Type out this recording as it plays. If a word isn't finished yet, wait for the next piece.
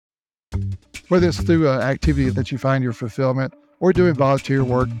whether it's through an activity that you find your fulfillment or doing volunteer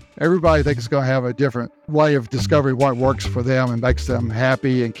work. Everybody thinks is going to have a different way of discovering what works for them and makes them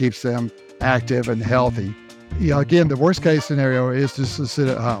happy and keeps them active and healthy. Again, the worst case scenario is just to sit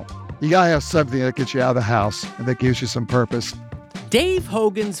at home. You got to have something that gets you out of the house and that gives you some purpose. Dave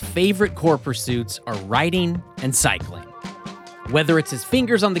Hogan's favorite core pursuits are writing and cycling. Whether it's his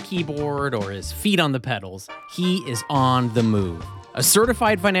fingers on the keyboard or his feet on the pedals, he is on the move. A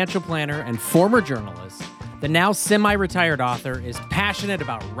certified financial planner and former journalist, the now semi-retired author is passionate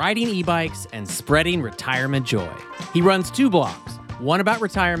about riding e-bikes and spreading retirement joy. He runs 2 blogs, one about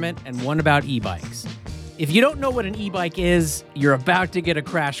retirement and one about e-bikes. If you don't know what an e-bike is, you're about to get a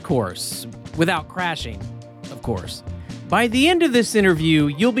crash course, without crashing, of course. By the end of this interview,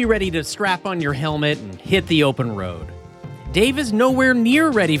 you'll be ready to strap on your helmet and hit the open road. Dave is nowhere near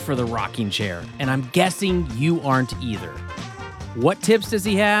ready for the rocking chair, and I'm guessing you aren't either. What tips does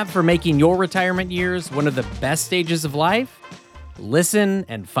he have for making your retirement years one of the best stages of life? Listen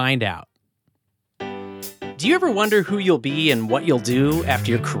and find out. Do you ever wonder who you'll be and what you'll do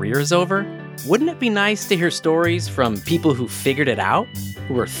after your career is over? Wouldn't it be nice to hear stories from people who figured it out,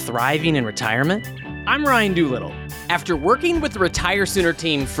 who are thriving in retirement? I'm Ryan Doolittle. After working with the Retire Sooner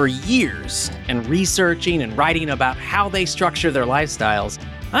team for years and researching and writing about how they structure their lifestyles,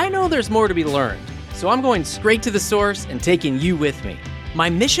 I know there's more to be learned. So I'm going straight to the source and taking you with me.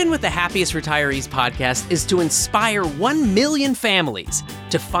 My mission with the Happiest Retirees podcast is to inspire 1 million families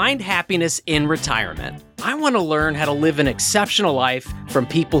to find happiness in retirement. I want to learn how to live an exceptional life from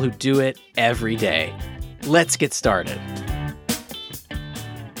people who do it every day. Let's get started.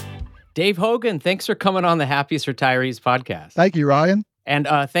 Dave Hogan, thanks for coming on the Happiest Retirees podcast. Thank you, Ryan. And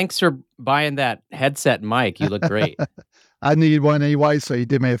thanks for buying that headset mic. You look great. I needed one anyway, so you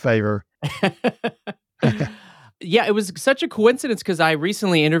did me a favor. Yeah, it was such a coincidence because I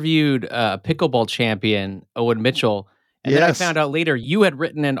recently interviewed a pickleball champion, Owen Mitchell, and then I found out later you had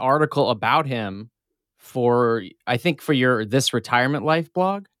written an article about him for your This Retirement Life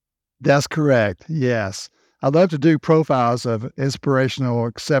blog. That's correct. Yes. I love to do profiles of inspirational,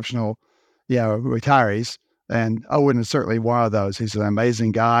 exceptional, retirees. And Owen is certainly one of those. He's an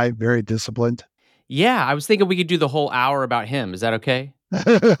amazing guy, very disciplined. Yeah, I was thinking we could do the whole hour about him. Is that okay?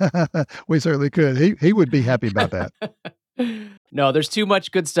 We certainly could. He would be happy about that. No, there's too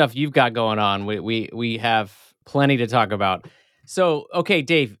much good stuff you've got going on. We have plenty to talk about. So, okay,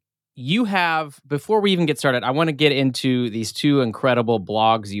 Dave, you have, before we even get started, I want to get into these 2 incredible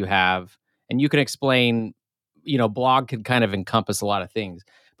blogs you have, and you can explain, blog can kind of encompass a lot of things.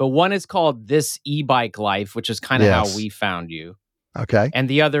 But one is called This E-Bike Life, which is kind of how we found you. Okay. And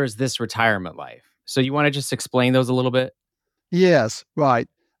the other is This Retirement Life. So you want to just explain those a little bit? Yes, right.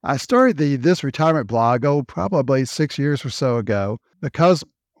 I started This Retirement blog, probably 6 years or so ago, because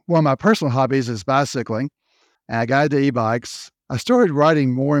one of my personal hobbies is bicycling, and I got into e-bikes. I started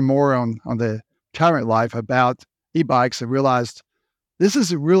writing more and more on the retirement life about e-bikes and realized this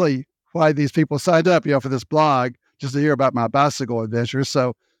is really why these people signed up, for this blog, just to hear about my bicycle adventures.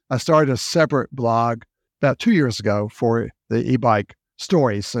 So I started a separate blog about 2 years ago for the e-bike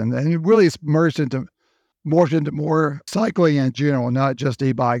stories, and it really morphed into more cycling in general, not just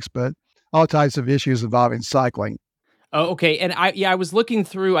e-bikes, but all types of issues involving cycling. Oh, okay. And I was looking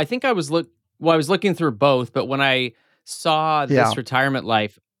through, I was looking through both, but when I saw This Retirement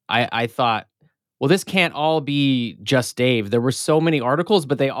Life, I thought, well, this can't all be just Dave. There were so many articles,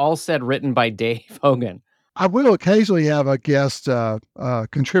 but they all said written by Dave Hogan. I will occasionally have a guest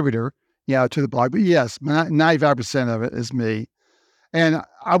contributor, to the blog, but yes, 95% of it is me. And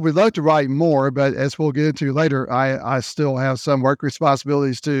I would love to write more, but as we'll get into later, I still have some work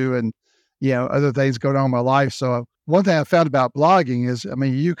responsibilities too, and other things going on in my life. So one thing I found about blogging is,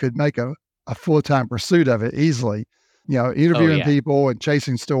 you could make a full-time pursuit of it easily. Interviewing people and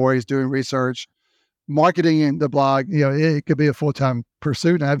chasing stories, doing research, marketing in the blog. It could be a full-time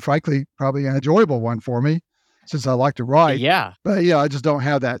pursuit, and frankly, probably an enjoyable one for me, since I like to write. Yeah. But I just don't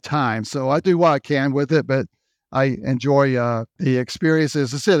have that time. So I do what I can with it, but I enjoy the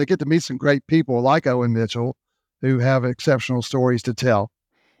experiences. As I said, I get to meet some great people like Owen Mitchell who have exceptional stories to tell.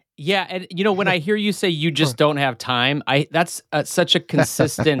 Yeah, and when I hear you say you just don't have time, that's such a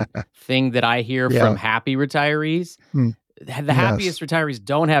consistent thing that I hear from happy retirees. The happiest retirees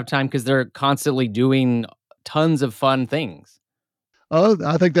don't have time because they're constantly doing tons of fun things. Oh,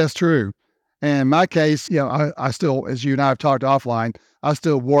 I think that's true. And in my case, I still, as you and I have talked offline, I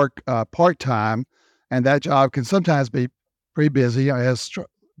still work part-time, and that job can sometimes be pretty busy. It has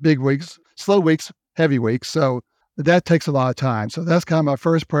big weeks, slow weeks, heavy weeks. So that takes a lot of time. So that's kind of my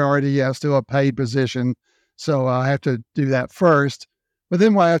first priority. I still have a paid position, so I have to do that first. But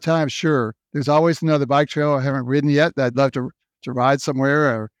then when I have time, sure, there's always another bike trail I haven't ridden yet that I'd love to ride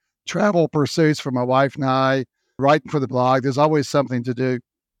somewhere, or travel pursuits for my wife and I, writing for the blog. There's always something to do.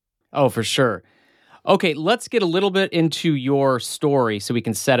 Oh, for sure. Okay, let's get a little bit into your story so we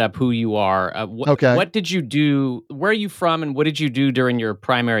can set up who you are. Okay. What did you do? Where are you from, and what did you do during your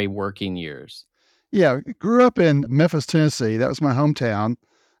primary working years? Yeah, grew up in Memphis, Tennessee. That was my hometown,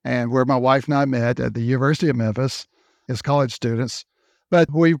 and where my wife and I met at the University of Memphis as college students. But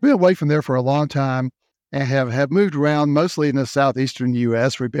we've been away from there for a long time and have moved around mostly in the southeastern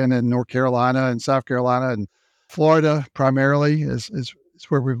U.S. We've been in North Carolina and South Carolina and Florida primarily is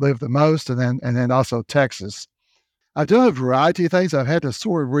where we've lived the most, and then also Texas. I've done a variety of things. I've had to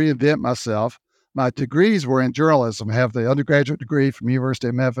sort of reinvent myself. My degrees were in journalism. I have the undergraduate degree from University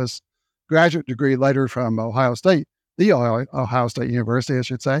of Memphis, graduate degree later from Ohio State, the Ohio State University, I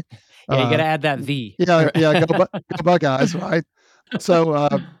should say. Yeah, you got Uh, to add that the. yeah, go Buckeyes, right? So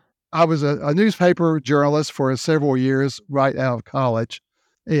I was a newspaper journalist for several years right out of college.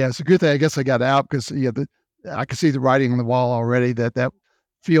 Yeah, it's a good thing. I guess I got out because I could see the writing on the wall already that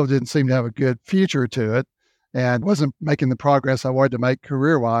field didn't seem to have a good future to it and wasn't making the progress I wanted to make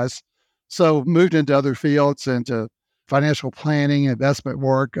career wise. So moved into other fields, into financial planning, investment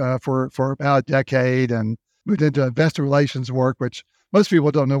work for about a decade, and moved into investor relations work, which most people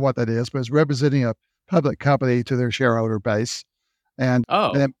don't know what that is, but it's representing a public company to their shareholder base. And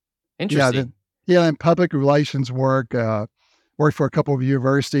Oh, then, yeah, interesting. then public relations work, worked for a couple of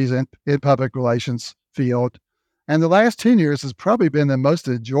universities in public relations field. And the last 10 years has probably been the most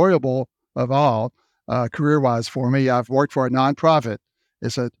enjoyable of all career wise for me. I've worked for a nonprofit.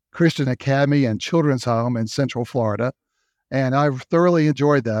 It's a Christian academy and children's home in Central Florida. And I've thoroughly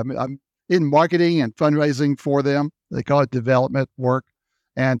enjoyed them. I'm in marketing and fundraising for them. They call it development work.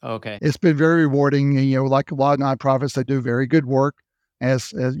 And Okay. it's been very rewarding. Like a lot of nonprofits, they do very good work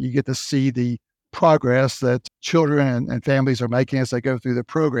as you get to see the progress that children and families are making as they go through the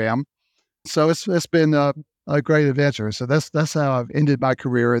program. So it's been a great adventure. So that's how I've ended my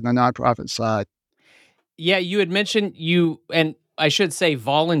career in the nonprofit side. Yeah, you had mentioned and I should say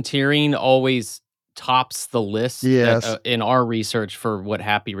volunteering always tops the list that Yes, in our research for what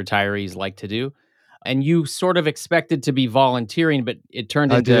happy retirees like to do. And you sort of expected to be volunteering, but it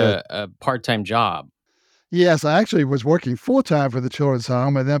turned I did. into a part-time job. Yes, I actually was working full time for the children's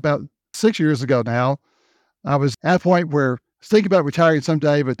home, and then about 6 years ago now, I was at a point where I was thinking about retiring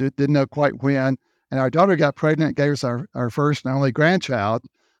someday, but didn't know quite when. And our daughter got pregnant, gave us our first and only grandchild.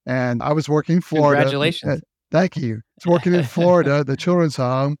 And I was working in Florida. Congratulations. Thank you. I was working in Florida, the children's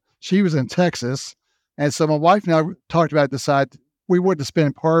home. She was in Texas. And so my wife and I talked about decided we wanted to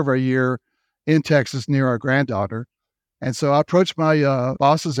spend part of our year in Texas near our granddaughter. And so I approached my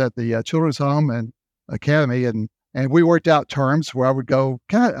bosses at the children's home and academy, and we worked out terms where I would go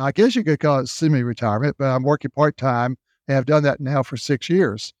kind of, I guess you could call it semi-retirement, but I'm working part-time and I've done that now for 6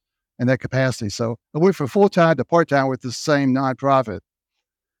 years in that capacity. So I went from full-time to part-time with the same nonprofit.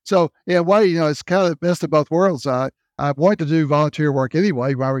 So in a way, it's kind of the best of both worlds. I wanted to do volunteer work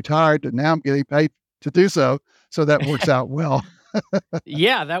anyway when I retired, and now I'm getting paid to do so. So that works out well.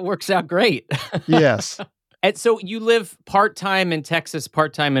 Yeah, that works out great. Yes. And so you live part-time in Texas,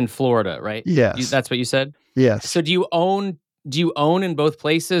 part-time in Florida, right? Yes. That's what you said? Yes. So do you own in both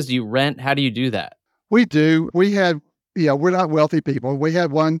places? Do you rent? How do you do that? We do. We had, we're not wealthy people. We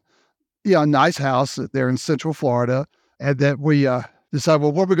had one, nice house there in Central Florida, and that we decided,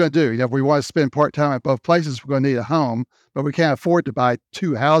 well, what are we going to do? If we want to spend part time at both places, we're going to need a home, but we can't afford to buy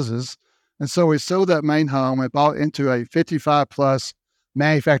two houses. And so we sold that main home and bought into a 55 plus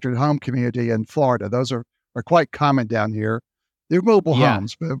manufactured home community in Florida. Those are quite common down here. They're mobile Yeah.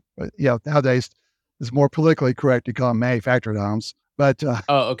 homes, but nowadays it's more politically correct to call them manufactured homes. But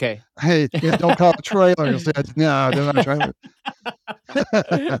Oh, okay. hey, don't call it trailers. No, they're not trailers.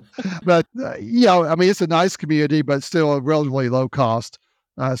 But I mean, it's a nice community, but still a relatively low cost.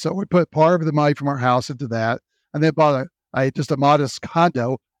 So we put part of the money from our house into that, and then bought just a modest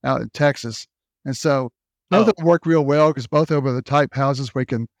condo out in Texas. And so both of Oh, them work real well because both of them are the type houses we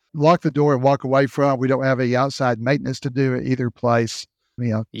can lock the door and walk away from. We don't have any outside maintenance to do at either place.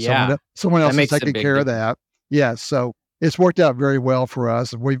 yeah. Someone That else is makes a taking big care of difference. that. Yeah, so it's worked out very well for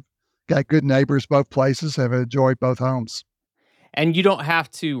us. We've got good neighbors both places. Have enjoyed both homes. And you don't have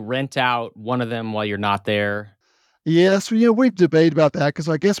to rent out one of them while you're not there. Yes, we've debated about that because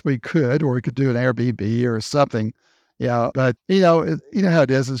I guess we could, or we could do an Airbnb or something. Yeah, but you know how it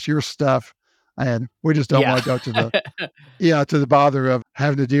is. It's your stuff, and we just don't Yeah. want to go to the bother of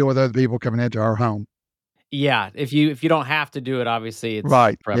having to deal with other people coming into our home. Yeah, if you don't have to do it, obviously it's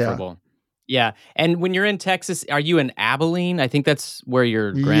Right? Yeah. preferable. Yeah. And when you're in Texas, are you in Abilene? I think that's where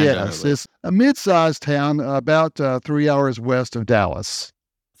your granddaughter Yes, lives. it's a mid-sized town about 3 hours west of Dallas.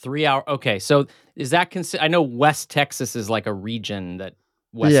 3 hour. Okay. So is that I know West Texas is like a region that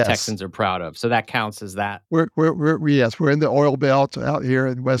West Yes, Texans are proud of. So that counts as that. yes, we're in the oil belt out here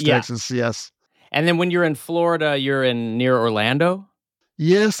in West Yeah. Texas. Yes, And then when you're in Florida, you're in near Orlando?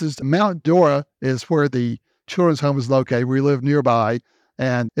 yes, it's Mount Dora is where the children's home is located. We live nearby,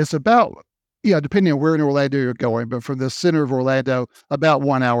 and it's about depending on where in Orlando you're going, but from the center of Orlando, about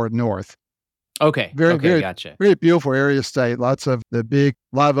 1 hour north. Okay. Very, Okay. very, Gotcha. very beautiful area state. Lots of the big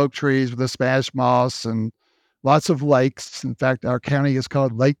live oak trees with the Spanish moss and lots of lakes. In fact, our county is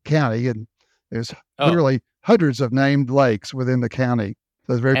called Lake County, and there's Oh, literally hundreds of named lakes within the county.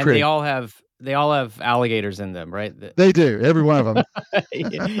 So it's very and they pretty. all have alligators in them, right? They do, every one of them.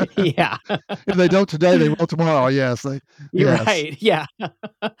 Yeah. If they don't today, they will tomorrow. Yes, You're yes. right. Yeah.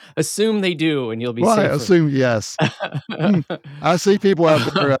 Assume they do and you'll be Well, I safer. assume yes. Mm. I see people out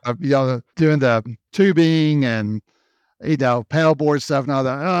there, doing the tubing and paddleboard stuff and all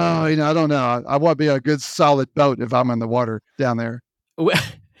that. Oh, I don't know. I want to be a good solid boat if I'm in the water down there. We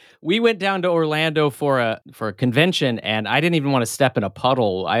we went down to Orlando for a convention, and I didn't even wanna step in a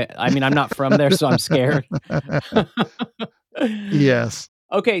puddle. I mean, I'm not from there, so I'm scared. Yes.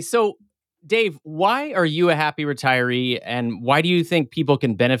 Okay, so Dave, why are you a happy retiree, and why do you think people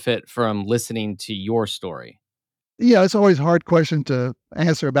can benefit from listening to your story? Yeah, it's always a hard question to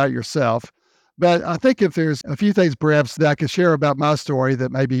answer about yourself. But I think if there's a few things perhaps that I could share about my story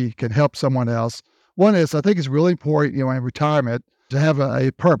that maybe can help someone else. One is I think it's really important, in retirement to have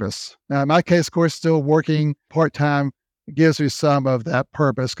a purpose. Now, in my case, of course, still working part time gives me some of that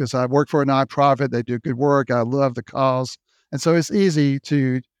purpose because I work for a nonprofit. They do good work. I love the cause. And so it's easy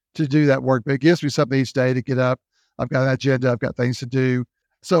to do that work, but it gives me something each day to get up. I've got an agenda, I've got things to do.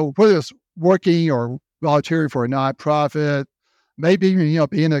 So whether it's working or volunteering for a nonprofit, maybe even,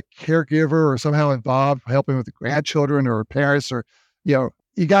 being a caregiver or somehow involved, helping with the grandchildren or parents, or,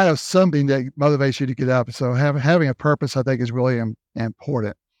 you got to have something that motivates you to get up. So having a purpose, I think, is really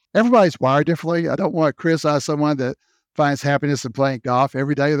important. Everybody's wired differently. I don't want to criticize someone that finds happiness in playing golf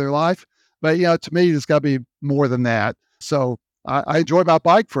every day of their life. But, to me, it's got to be more than that. So I enjoy my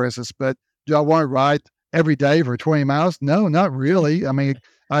bike, for instance, but do I want to ride every day for 20 miles? No, not really. I mean,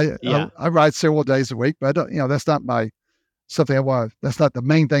 Yeah, I ride several days a week, but I don't, that's not something I want. That's not the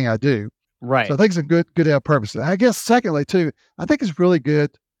main thing I do. So I right. think it's a good to have purpose. I guess secondly too, I think it's really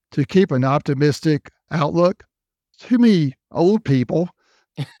good to keep an optimistic outlook. Too many old people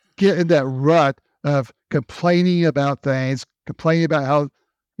get in that rut of complaining about things, complaining about how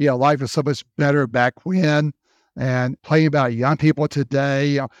life is so much better back when, and complaining about young people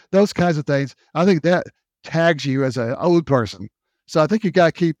today. Those kinds of things. I think that tags you as an old person. So I think you got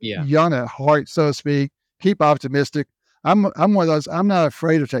to keep Yeah, young at heart, so to speak. Keep optimistic. I'm one of those. I'm not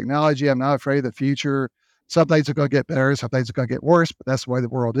afraid of technology. I'm not afraid of the future. Some things are going to get better. Some things are going to get worse. But that's the way the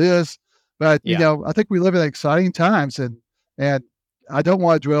world is. But yeah. I think we live in exciting times, and I don't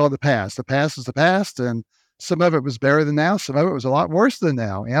want to dwell on the past. The past is the past, and some of it was better than now. Some of it was a lot worse than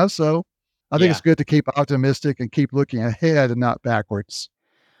now. So I think it's Yeah. good to keep optimistic and keep looking ahead and not backwards.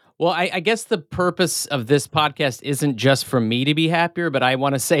 Well, I guess the purpose of this podcast isn't just for me to be happier, but I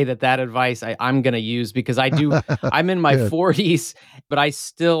want to say that advice I'm going to use because I'm in my Good. 40s, but I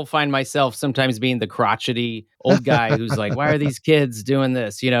still find myself sometimes being the crotchety old guy who's like, why are these kids doing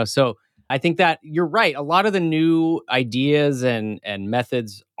this? So I think that you're right. A lot of the new ideas and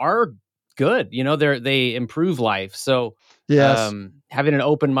methods are good. They improve life. So Yes. having an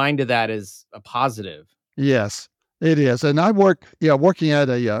open mind to that is a positive. Yes, it is. And I work, working at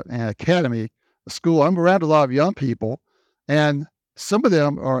an academy, a school. I'm around a lot of young people, and some of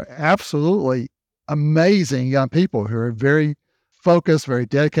them are absolutely amazing young people who are very focused, very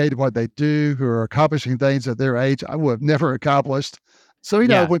dedicated to what they do, who are accomplishing things at their age I would have never accomplished. So,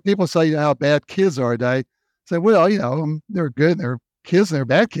 Yeah. when people say how bad kids are today, I say, well, they're good, and they're kids, and they're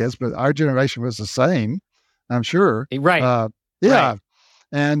bad kids, but our generation was the same, I'm sure. Right. Yeah. Right.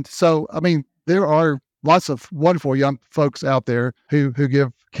 And so, I mean, there are lots of wonderful young folks out there who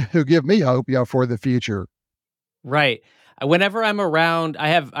give me hope, for the future. Right. Whenever I'm around, I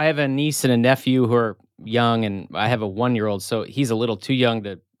have a niece and a nephew who are young, and I have a 1-year-old, so he's a little too young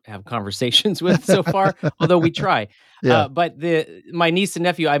to have conversations with so far, although we try. Yeah. But the my niece and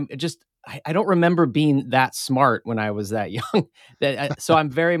nephew, I don't remember being that smart when I was that young. So I'm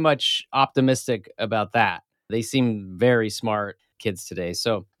very much optimistic about that. They seem very smart kids today.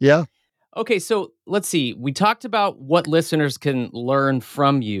 So Yeah. okay, so let's see. We talked about what listeners can learn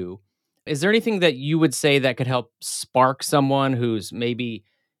from you. Is there anything that you would say that could help spark someone who's maybe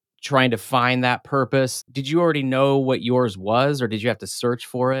trying to find that purpose. Did you already know what yours was, or did you have to search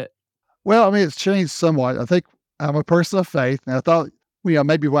for it? Well, I mean, it's changed somewhat. I think I'm a person of faith, and I thought,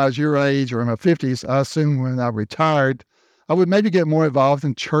 maybe when I was your age or in my 50s, I assumed when I retired, I would maybe get more involved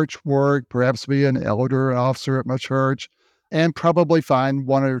in church work, perhaps be an elder, an officer at my church, and probably find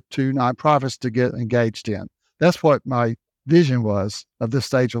one or two nonprofits to get engaged in. That's what my vision was of this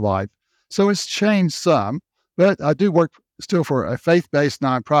stage of life. So it's changed some, but I do work still for a faith-based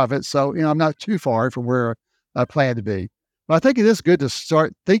nonprofit. So, I'm not too far from where I plan to be. But I think it is good to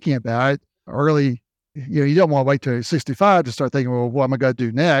start thinking about it early. You don't want to wait till you're 65 to start thinking, well, what am I going to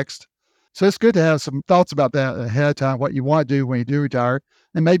do next? So it's good to have some thoughts about that ahead of time, what you want to do when you do retire,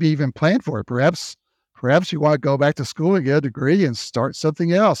 and maybe even plan for it. Perhaps you want to go back to school and get a degree and start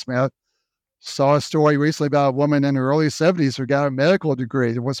something else. Man, I saw a story recently about a woman in her early 70s who got a medical degree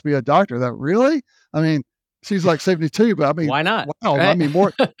and wants to be a doctor. That really? I mean, she's like 72, but I mean, Why not? wow, I Right? mean,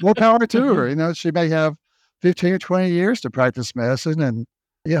 more power to her. She may have 15 or 20 years to practice medicine, and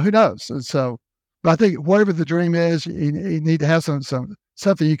who knows? And so, but I think whatever the dream is, you need to have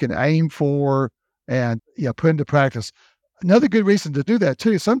something you can aim for and put into practice. Another good reason to do that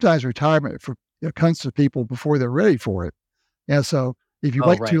too. Sometimes retirement comes to people before they're ready for it. And so if you Oh,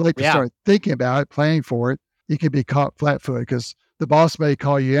 wait too right. late to Yeah. start thinking about it, planning for it, you can be caught flat-footed because the boss may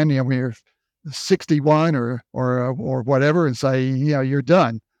call you in, when you're 61 or whatever, and say, you're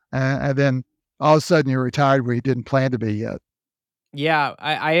done, and then all of a sudden you're retired where you didn't plan to be yet. Yeah,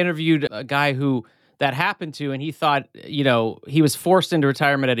 I interviewed a guy who that happened to, and he thought, he was forced into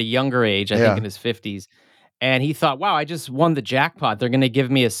retirement at a younger age, I think Yeah. in his 50s. And he thought, wow, I just won the jackpot. They're going to give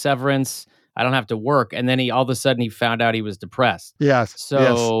me a severance. I don't have to work. And then all of a sudden he found out he was depressed. Yes. Yes.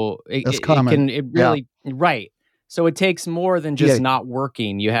 So That's common. it Yeah. really, right. So it takes more than Yeah. just not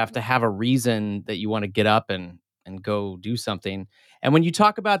working. You have to have a reason that you want to get up and go do something. And when you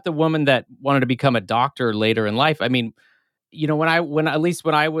talk about the woman that wanted to become a doctor later in life, I mean, when at least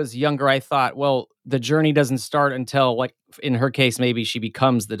when I was younger, I thought, well, the journey doesn't start until, like, in her case, maybe she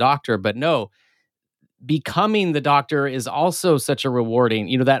becomes the doctor. But no, becoming the doctor is also such a rewarding,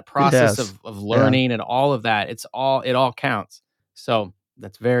 that process Yes. of Yeah. learning and all of that. It all counts. So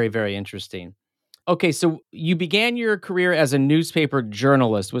that's very, very interesting. Okay, so you began your career as a newspaper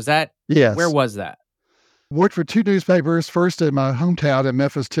journalist. Where Yes. was that? Worked for two newspapers, first in my hometown in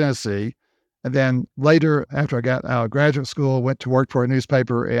Memphis, Tennessee. And then later, after I got out of graduate school, went to work for a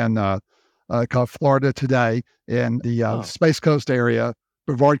newspaper in called Florida Today in the Oh, Space Coast area,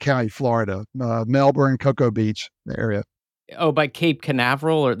 Brevard County, Florida, Melbourne, Cocoa Beach area. oh, by Cape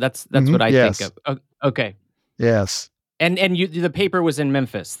Canaveral, or that's what I think Yes. of. Okay, Yes. and the paper was in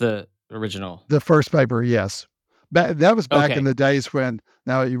Memphis, the original. The first paper, yes. That was back in Okay. the days when,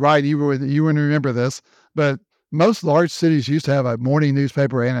 now you're right, you wouldn't remember this, but most large cities used to have a morning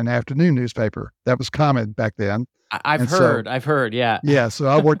newspaper and an afternoon newspaper. That was common back then. I've And so, heard, yeah. yeah, so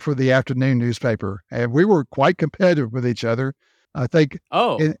I worked for the afternoon newspaper, and we were quite competitive with each other. I think,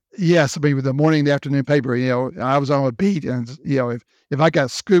 Oh, yes, I mean, with the morning and the afternoon paper, I was on a beat, and if I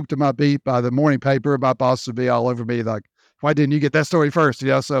got scooped in my beat by the morning paper, my boss would be all over me like, "Why didn't you get that story first?"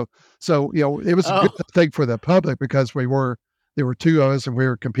 So it was a good oh, thing for the public because there were two of us, and we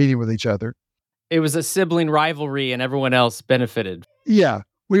were competing with each other. it was a sibling rivalry, and everyone else benefited. Yeah,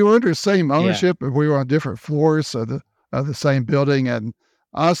 we were under the same Yeah. ownership, but we were on different floors of the same building, and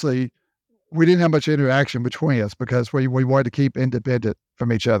honestly, we didn't have much interaction between us because we wanted to keep independent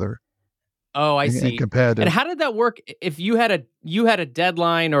from each other Oh, I and see. And competitive. how did that work? If you had a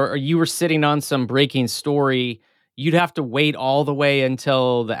deadline, or you were sitting on some breaking story, you'd have to wait all the way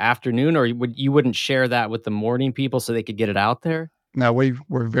until the afternoon, or you wouldn't share that with the morning people so they could get it out there? Now we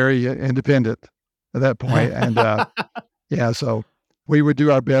were very independent at that point, and yeah, so we would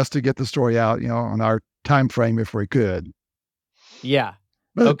do our best to get the story out, on our time frame if we could. Yeah.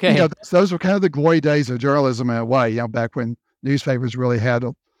 But Okay. those were kind of the glory days of journalism in a way. Back when newspapers really had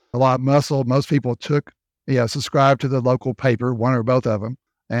a lot of muscle. Most people subscribed to the local paper, one or both of them,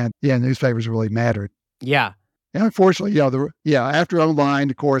 and newspapers really mattered. Yeah. And unfortunately, after online,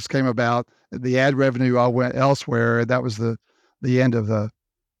 of course, came about, the ad revenue all went elsewhere. That was the end of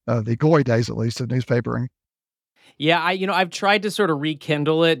the glory days, at least, of newspapering. Yeah, I've tried to sort of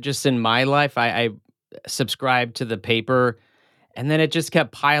rekindle it just in my life. I subscribed to the paper, and then it just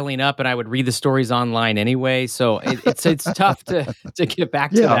kept piling up, and I would read the stories online anyway. So it's tough to to get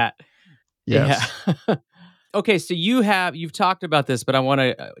back to Yeah. that. Yeah. Yes. Okay, so you've talked about this, but I want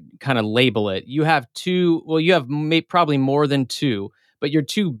to kind of label it. You have two. Well, you have probably more than two, but your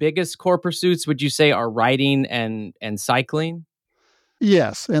two biggest core pursuits, would you say, are writing and cycling?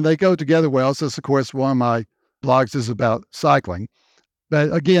 Yes, and they go together well. Since, of course, one of my blogs is about cycling.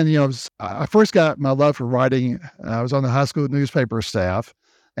 But again, I first got my love for writing. I was on the high school newspaper staff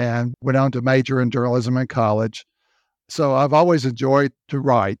and went on to major in journalism in college. So I've always enjoyed to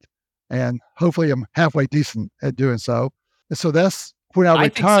write, and hopefully I'm halfway decent at doing so. And so that's when I I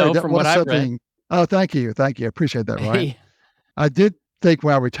think retired. so That from what was I've read. something. Oh, thank you. Thank you. I appreciate that, Ryan. I did think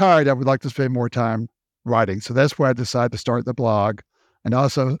when I retired, I would like to spend more time writing. So that's where I decided to start the blog and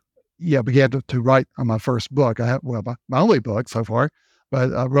also, yeah, began to write on my first book. I have, well, my only book so far,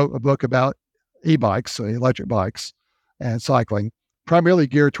 but I wrote a book about e-bikes, so electric bikes and cycling, primarily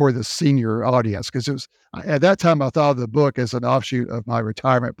geared toward the senior audience. Because it was, at that time, I thought of the book as an offshoot of my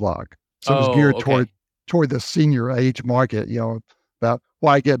retirement blog. So it was Oh, geared okay. toward the senior age market, about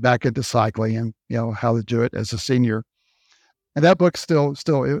why get back into cycling and, how to do it as a senior. And that book still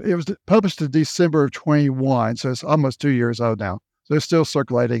it was published in December of 21, so it's almost 2 years old now. So it's still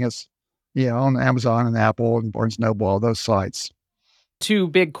circulating. It's, on Amazon and Apple and Barnes& Noble, all those sites. Two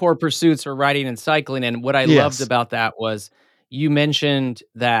big core pursuits are riding and cycling, and what I loved Yes. about that was you mentioned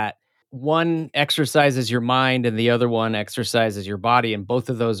that one exercises your mind and the other one exercises your body, and both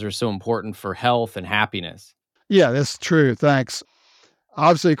of those are so important for health and happiness. Yeah, that's true. Thanks.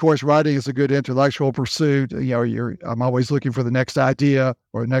 Obviously, of course, writing is a good intellectual pursuit. I'm always looking for the next idea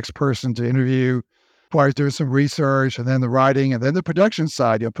or the next person to interview. Requires doing some research and then the writing and then the production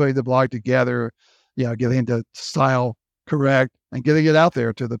side, putting the blog together, getting the style correct and getting it out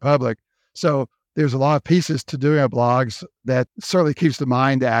there to the public. So there's a lot of pieces to doing a blogs that certainly keeps the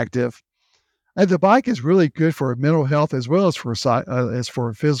mind active. And the bike is really good for mental health as well as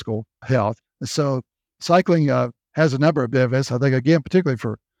for physical health. So cycling has a number of benefits. I think again, particularly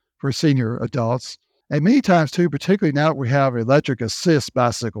for senior adults, and many times too, particularly now that we have electric assist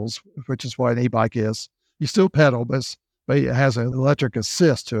bicycles, which is what an e-bike is. You still pedal, but it has an electric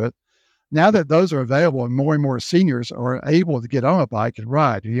assist to it. Now that those are available, and more seniors are able to get on a bike and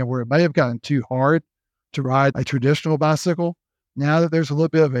ride, where it may have gotten too hard to ride a traditional bicycle. Now that there's a little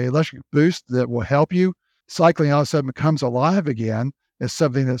bit of an electric boost that will help you, cycling all of a sudden becomes alive again as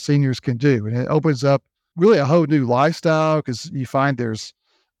something that seniors can do. And it opens up really a whole new lifestyle because you find there's,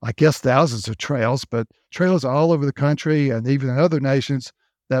 I guess, thousands of trails, but trails all over the country and even in other nations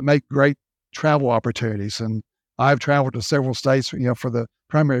that make great travel opportunities. And I've traveled to several states, for the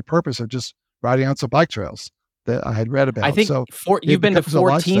primary purpose of just riding on some bike trails that I had read I about. think So you've it been to becomes a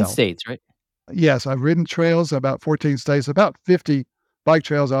 14 lifestyle. states, right? Yes, I've ridden trails in about 14 states, about 50 bike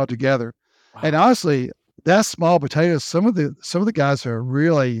trails altogether. And Wow. honestly, that's small potatoes. Some of the guys who are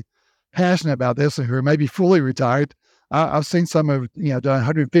really passionate about this and who are maybe fully retired, I've seen some have done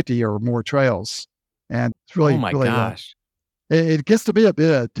 150 or more trails, and it's Oh really my really gosh. it gets to be a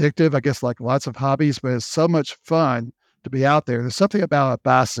bit addictive, I guess, like lots of hobbies, but it's so much fun to be out there. There's something about a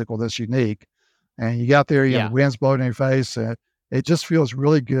bicycle that's unique, and you got there, the Yeah. wind's blowing in your face, and it just feels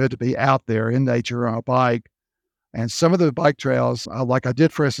really good to be out there in nature on a bike. And some of the bike trails, like I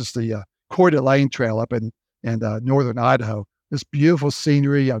did, for instance, the Coeur d'Alene Trail up in northern Idaho. This beautiful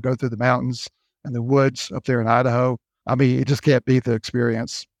scenery. I'll go through the mountains and the woods up there in Idaho. I mean, you just can't beat the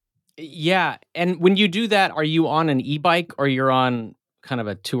experience. Yeah, and when you do that, are you on an e-bike or you're on kind of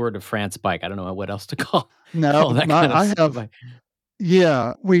a Tour de France bike? I don't know what else to call No, call that my kind of I have bike.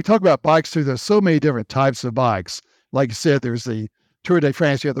 yeah. We talk about bikes too. There's so many different types of bikes. Like you said, there's the Tour de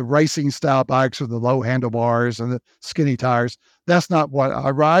France. You have the racing style bikes with the low handlebars and the skinny tires. That's not what I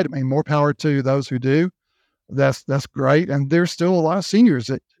ride. I mean, more power to those who do. That's great. And there's still a lot of seniors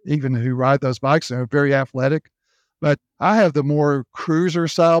that even who ride those bikes and are very athletic. But I have the more cruiser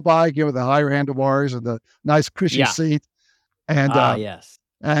style bike, with the higher handlebars and the nice cushy Yeah. seat and Ah, yes.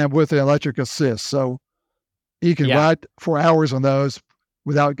 with an electric assist. So you can Yeah. ride for hours on those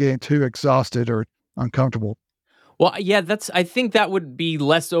without getting too exhausted or uncomfortable. Well, yeah, I think that would be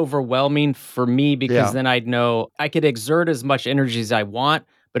less overwhelming for me because Yeah. then I'd know I could exert as much energy as I want,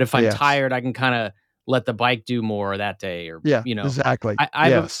 but if I'm Yes. tired, I can kinda let the bike do more that day or, Yeah, exactly. I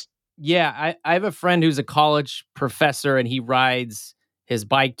have a Yes. yeah, I have a friend who's a college professor and he rides his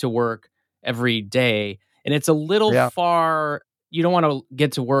bike to work every day, and it's a little Yeah. far. You don't wanna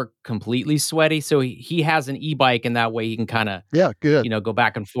get to work completely sweaty, so he has an e-bike, and that way he can kinda, Yeah, good. go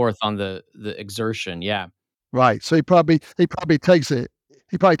back and forth on the exertion, yeah. Right. So he probably takes it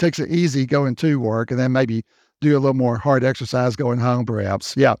easy going to work and then maybe do a little more hard exercise going home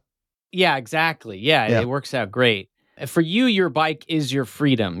perhaps. Yeah. Yeah, exactly. Yeah, Yeah. it works out great. For you, your bike is your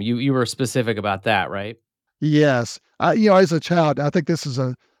freedom. You were specific about that, right? Yes. As a child, I think this is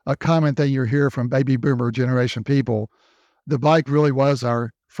a common thing you hear from baby boomer generation people. The bike really was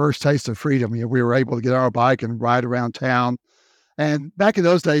our first taste of freedom. We were able to get on our bike and ride around town. And back in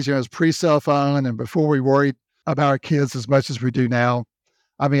those days, it was pre cell phone and before we worried about our kids as much as we do now.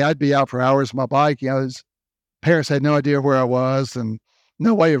 I mean, I'd be out for hours on my bike. His parents had no idea where I was and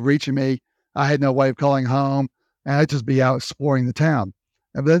no way of reaching me. I had no way of calling home, and I'd just be out exploring the town.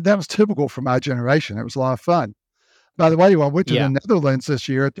 And that was typical for my generation. It was a lot of fun. By the way, when I went to the Yeah. Netherlands this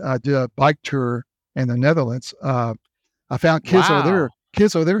year, I did a bike tour in the Netherlands. I found kids over there. Wow.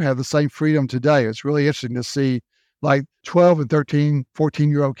 Kids over there have the same freedom today. It's really interesting to see like 12 and 13,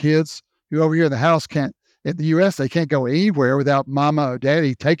 14-year-old kids who over here in the house can't, in the US, they can't go anywhere without mama or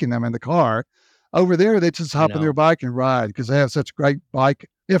daddy taking them in the car. Over there, they just I hop on their know. bike and ride because they have such great bike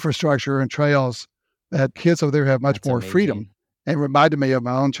infrastructure and trails that kids over there have much That's more freedom. amazing. And it reminded me of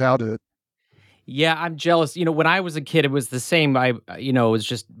my own childhood. Yeah, I'm jealous. When I was a kid, it was the same. It was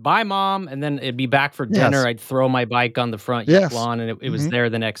just bye, mom, and then it'd be back for dinner. Yes. I'd throw my bike on the front Yes. lawn, and it was Hmm. there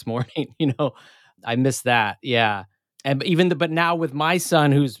the next morning. I miss that. Yeah, and but now with my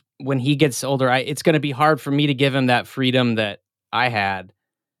son, who's when he gets older, it's going to be hard for me to give him that freedom that I had,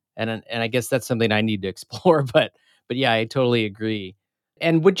 and I guess that's something I need to explore. But yeah, I totally agree.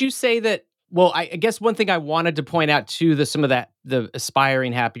 And would you say that? Well, I guess one thing I wanted to point out to some of the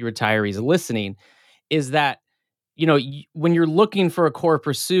aspiring happy retirees listening is that when you're looking for a core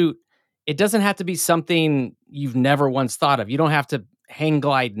pursuit, it doesn't have to be something you've never once thought of. You don't have to hang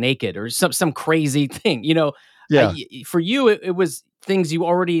glide naked or some crazy thing. Yeah. For you, it was things you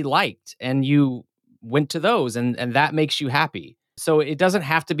already liked, and you went to those, and that makes you happy. So it doesn't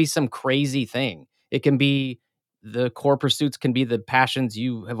have to be some crazy thing. It can be the core pursuits can be the passions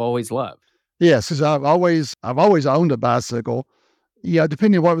you have always loved. Yes, because I've always owned a bicycle. Yeah,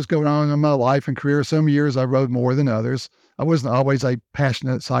 depending on what was going on in my life and career, some years I rode more than others. I wasn't always a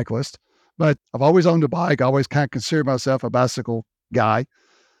passionate cyclist, but I've always owned a bike. I always kind of considered myself a bicycle guy.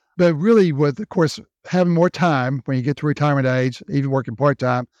 But really, with, of course, having more time when you get to retirement age, even working part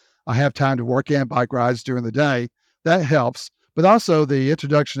time, I have time to work and bike rides during the day. That helps. But also, the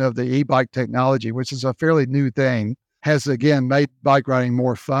introduction of the e bike technology, which is a fairly new thing, has again made bike riding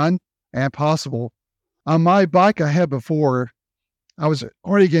more fun and possible. On my bike I had before, I was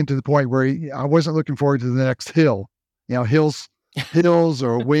already getting to the point where I wasn't looking forward to the next hill. Hills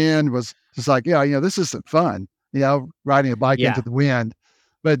or wind was just like, yeah, this isn't fun, riding a bike into Yeah. the wind.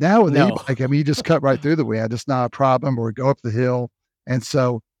 But now with the No. e-bike, I mean, you just cut right through the wind. It's not a problem, or go up the hill. And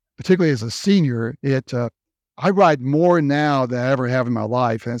so, particularly as a senior, I ride more now than I ever have in my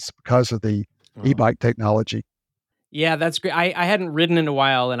life, and it's because of the Oh. e-bike technology. Yeah, that's great. I hadn't ridden in a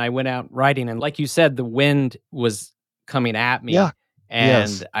while, and I went out riding, and like you said, the wind was coming at Yeah. me, Yes.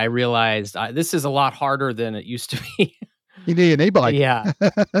 and I realized this is a lot harder than it used to be. You need an e-bike. Yeah.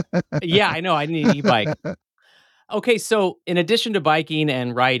 Yeah, I know. I need an e-bike. Okay, so in addition to biking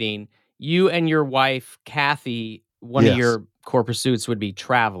and riding, you and your wife, Kathy, one of Yes. your core pursuits would be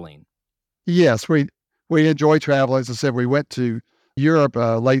traveling. Yes, we enjoy travel. As I said, we went to Europe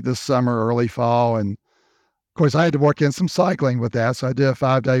late this summer, early fall, and of course, I had to work in some cycling with that. So I did a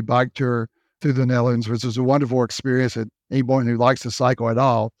 5-day bike tour through the Netherlands, which was a wonderful experience. And anyone who likes to cycle at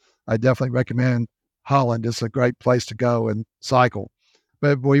all, I definitely recommend Holland. It's a great place to go and cycle.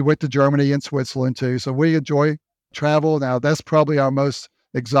 But we went to Germany and Switzerland too. So we enjoy travel. Now, that's probably our most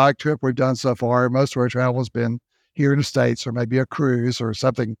exotic trip we've done so far. Most of our travel has been here in the States, or maybe a cruise or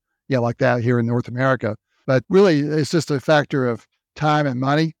something, like that here in North America. But really, it's just a factor of time and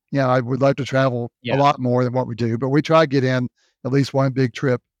money. I would love to travel a Yeah. lot more than what we do, but we try to get in at least one big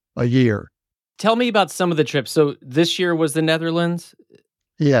trip a year. Tell me about some of the trips. So this year was the Netherlands?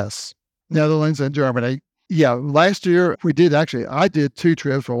 Yes. Netherlands and Germany. Yeah. Last year I did two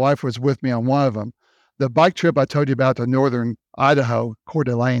trips. My wife was with me on one of them. The bike trip I told you about to northern Idaho, Coeur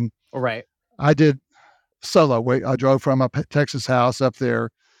d'Alene, All right. I did solo. I drove from a Texas house up there.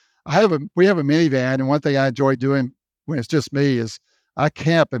 We have a minivan, and one thing I enjoy doing when it's just me is I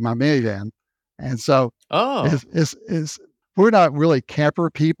camp in my minivan. And so Oh, is we're not really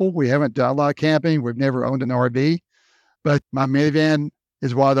camper people. We haven't done a lot of camping. We've never owned an RV, but my minivan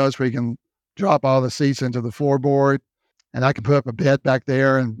is one of those where you can drop all the seats into the floorboard, and I can put up a bed back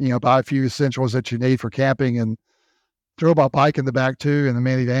there, and buy a few essentials that you need for camping, and throw my bike in the back too in the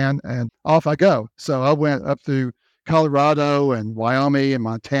minivan, and off I go. So I went up through Colorado and Wyoming and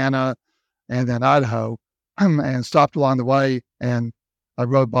Montana, and then Idaho, and stopped along the way, and I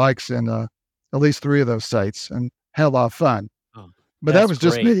rode bikes in at least three of those states and had a lot of fun. oh, But that that's was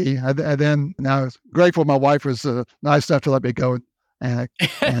just great. me. And then and I was grateful my wife was nice enough to let me go and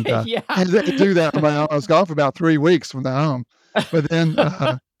and uh, Yeah. and do that on my own. I was gone for about 3 weeks from the home, but then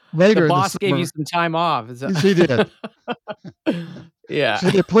The later in the boss gave you summer, some time off. Is that she did. Yeah. She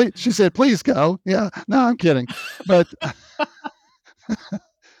said, "Please," she said, "Please go." Yeah, no, I'm kidding, but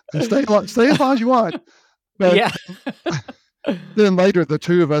stay as long as you want. But Yeah. Then later, the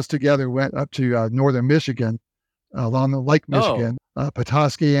two of us together went up to northern Michigan, along the Lake Oh, Michigan,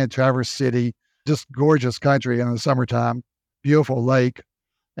 Petoskey and Traverse City. Just gorgeous country in the summertime, beautiful lake.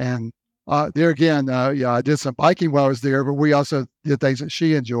 And there again, yeah, I did some biking while I was there, but we also did things that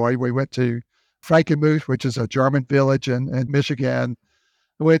she enjoyed. We went to Frankenmuth, which is a German village in Michigan.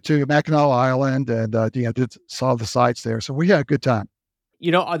 We went to Mackinac Island and did saw the sights there. So we had a good time.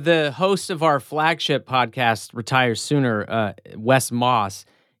 the host of our flagship podcast, Retire Sooner, Wes Moss,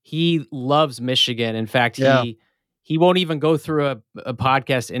 he loves Michigan. In fact, Yeah. he won't even go through a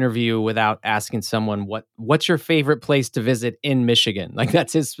podcast interview without asking someone what's your favorite place to visit in Michigan. Like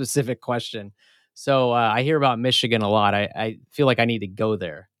that's his specific question. So I hear about Michigan a lot. I feel like I need to go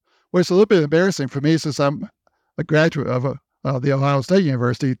there. Well, it's a little bit embarrassing for me since I'm a graduate of the Ohio State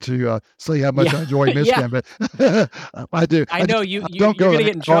University to see how much Yeah, I enjoy yeah. Michigan, but I do. I know I you don't you're go gonna to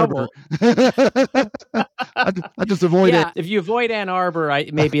Ann get in Arbor. trouble. I just avoid it. Yeah, if you avoid Ann Arbor,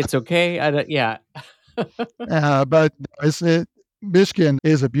 maybe it's okay. Yeah. But Michigan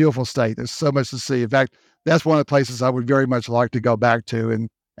is a beautiful state. There's so much to see. In fact, that's one of the places I would very much like to go back to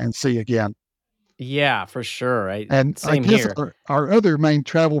and see again. Yeah, for sure. And I Same guess here. our other main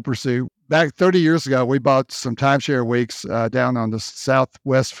travel pursuit, back 30 years ago, we bought some timeshare weeks down on the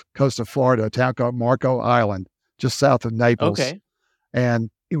southwest coast of Florida, a town called Marco Island, just south of Naples. Okay. And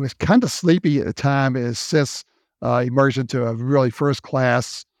it was kind of sleepy at the time. It has since emerged into a really first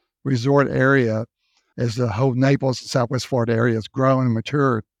class resort area as the whole Naples and Southwest Florida area has grown and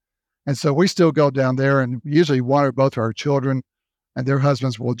matured. And so we still go down there, and usually one or both of our children and their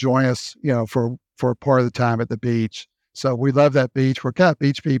husbands will join us, for part of the time at the beach. So we love that beach. We're kind of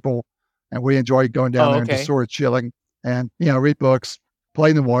beach people, and we enjoy going down Oh, there and just okay. sort of chilling and read books,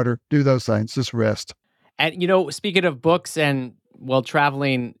 play in the water, do those things, just rest. And speaking of books and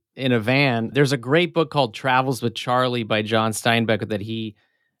traveling in a van, there's a great book called Travels with Charlie by John Steinbeck that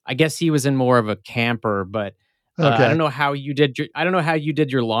I guess he was in more of a camper, but I Okay. don't know how you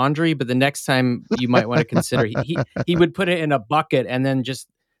did your laundry, but the next time you might want to consider he would put it in a bucket and then just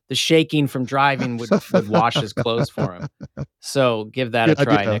the shaking from driving would wash his clothes for him. So give that a Good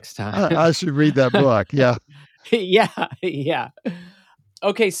try idea. next time. I should read that book. Yeah. Yeah, yeah.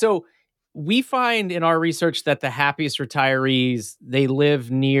 Okay, so we find in our research that the happiest retirees, they live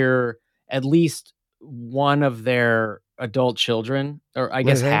near at least one of their adult children, or I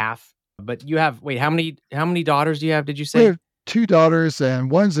guess We half. But you have wait, how many daughters do you have, did you we say? have two daughters, and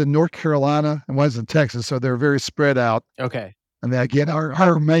one's in North Carolina and one's in Texas. So they're very spread out. Okay. And then again,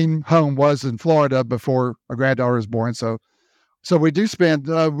 our main home was in Florida before our granddaughter was born. So we do spend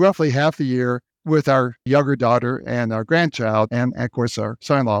roughly half the year with our younger daughter and our grandchild, and of course our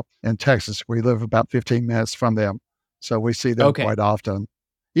son-in-law in Texas. We live about 15 minutes from them, so we see them Okay. quite often.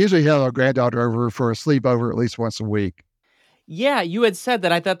 Usually have our granddaughter over for a sleepover at least once a week. Yeah, you had said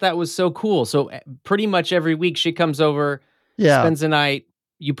that. I thought that was so cool. So pretty much every week she comes over, Yeah, spends the night.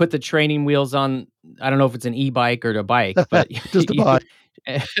 You put the training wheels on. I don't know if it's an e-bike or a bike, but just a bite.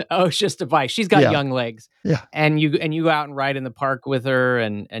 oh, it's just a bike. She's got Yeah, young legs, yeah, and you go out and ride in the park with her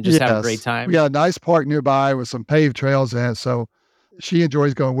and just have a great yes. We time. got a nice park nearby with some paved trails in it, so she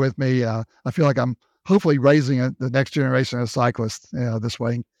enjoys going with me. I feel like I'm hopefully raising the next generation of cyclists this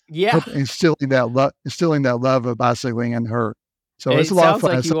way. Yeah, Hope instilling that love of bicycling in her. So it's a it lot of sounds fun.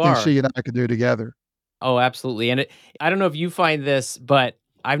 like It's you something are. she and I could do together. Oh, absolutely. And I don't know if you find this, but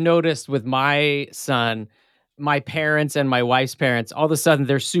I've noticed with my son, my parents and my wife's parents, all of a sudden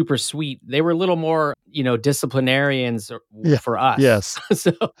they're super sweet. They were a little more, disciplinarians Yeah. for us. Yes.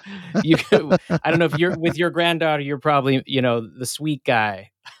 So you could, I don't know if you're with your granddaughter, you're probably, the sweet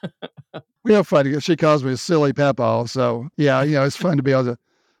guy. We have fun. She calls me silly Papa. So yeah, it's fun to be able to.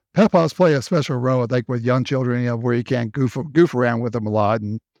 Papas play a special role, I think, with young children. Where you can goof around with them a lot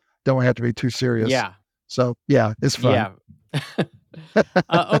and don't have to be too serious. Yeah. So yeah, it's fun. Yeah.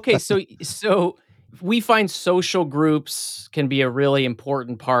 Okay, so we find social groups can be a really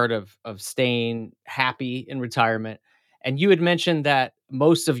important part of staying happy in retirement. And you had mentioned that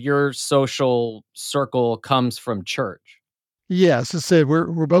most of your social circle comes from church. Yes, as I said,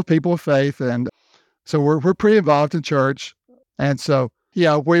 we're both people of faith, and so we're pretty involved in church, and so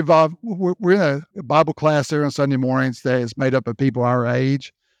yeah, we're involved. We're in a Bible class there on Sunday mornings that is made up of people our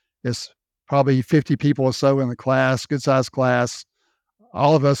age. It's probably 50 people or so in the class, good sized class.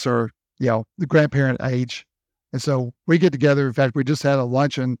 All of us are the grandparent age, and so we get together. In fact, we just had a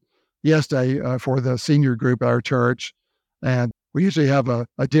luncheon yesterday for the senior group at our church, and we usually have a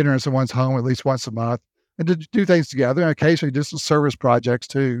dinner in someone's home at least once a month, and to do things together, and occasionally just service projects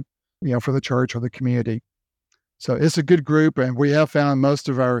too, for the church or the community. So it's a good group, and we have found most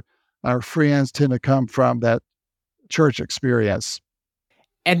of our friends tend to come from that church experience.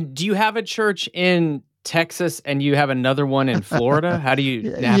 And do you have a church in Texas and you have another one in Florida? How do you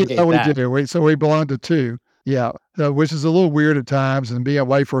Yeah, navigate we that? do. We belong to 2. Yeah, which is a little weird at times, and being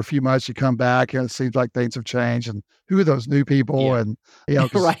away for a few months, you come back, and it seems like things have changed, and who are those new people? Yeah.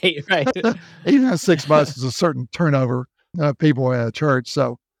 And, 'cause Right, right. even in 6 months, there's a certain turnover of people at a church,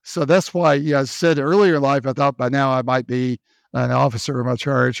 so that's why, I said earlier in life, I thought by now I might be an officer in my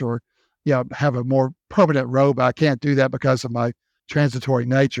church or, have a more permanent role, but I can't do that because of my transitory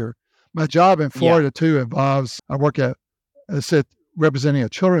nature. My job in Yeah. Florida, too, involves I work at sit representing a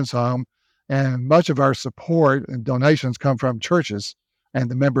children's home, and much of our support and donations come from churches and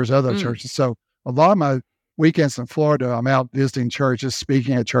the members of those Mm. churches. So a lot of my weekends in Florida, I'm out visiting churches,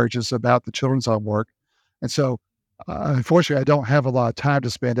 speaking at churches about the children's home work. And so, unfortunately, I don't have a lot of time to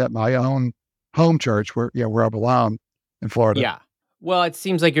spend at my own home church where I belong in Florida. Yeah. Well, it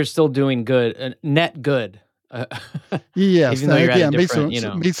seems like you're still doing good, net good, uh, Yes, even though and you're at a again,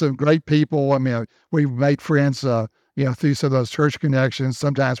 different, meet some great people. I mean, we've made friends, through some of those church connections.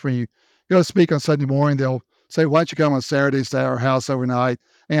 Sometimes when you go to speak on Sunday morning, they'll say, "Why don't you come on Saturday, stay at our house overnight?"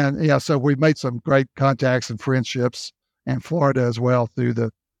 And so we've made some great contacts and friendships in Florida as well through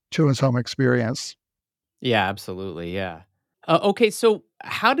the children's home experience. Yeah, absolutely, yeah. Okay, so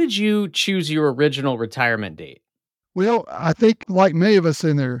how did you choose your original retirement date? Well, I think like many of us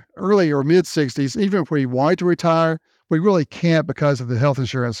in their early or mid 60s, even if we wanted to retire, we really can't because of the health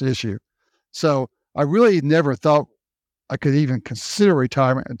insurance issue. So I really never thought I could even consider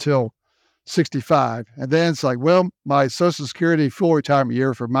retirement until 65. And then it's like, well, my Social Security full retirement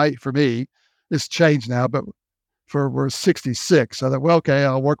year for me, it's changed now, but we're 66. So I thought, well, okay,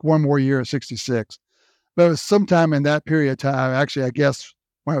 I'll work one more year at 66. But it was sometime in that period of time, actually, I guess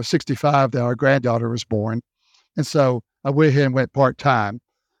when I was 65, that our granddaughter was born. And so I went ahead and went part time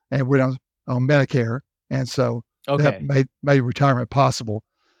and went on Medicare. And so that Okay. made retirement possible.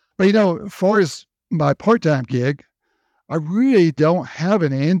 But as far as my part time gig, I really don't have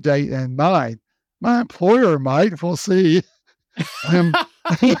an end date in mind. My employer might. We'll see. Um,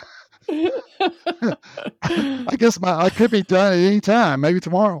 I guess I could be done at any time, maybe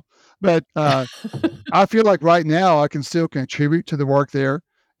tomorrow. But I feel like right now I can still contribute to the work there.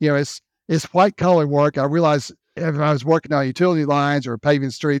 It's white collar work. I realize if I was working on utility lines or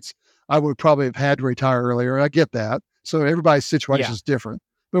paving streets, I would probably have had to retire earlier. I get that. So everybody's situation Yeah. is different.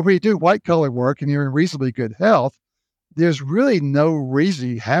 But when you do white collar work and you're in reasonably good health, there's really no reason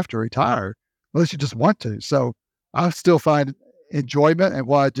you have to retire unless you just want to. So I still find enjoyment in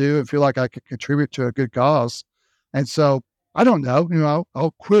what I do and feel like I can contribute to a good cause. And so I don't know,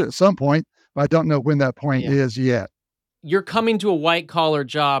 I'll quit at some point, but I don't know when that point Yeah. is yet. You're coming to a white collar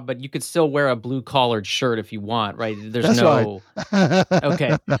job, but you could still wear a blue collared shirt if you want, right? There's That's right. no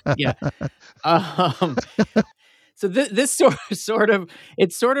okay. Yeah. Um, so this sort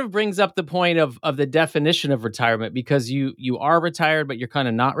of brings up the point of the definition of retirement because you are retired, but you're kind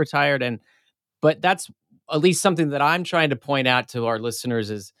of not retired. But that's at least something that I'm trying to point out to our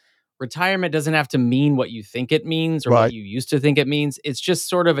listeners is retirement doesn't have to mean what you think it means or what Right. you used to think it means. It's just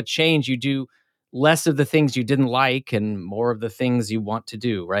sort of a change. You do less of the things you didn't like and more of the things you want to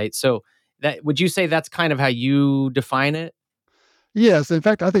do, right? So that would you say that's kind of how you define it? Yes. In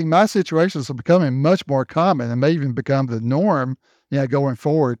fact, I think my situations are becoming much more common and may even become the norm, going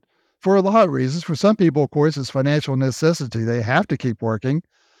forward for a lot of reasons. For some people, of course, it's financial necessity. They have to keep working.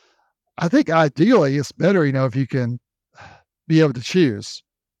 I think ideally it's better, if you can be able to choose.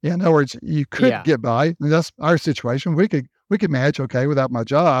 Yeah, in other words, you could Yeah. get by, and that's our situation. We could manage okay without my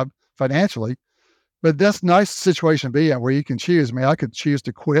job financially, but that's a nice situation to be in where you can choose. I mean, I could choose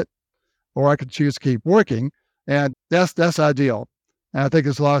to quit or I could choose to keep working, and that's ideal. And I think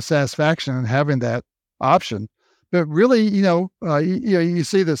there's a lot of satisfaction in having that option. But really, you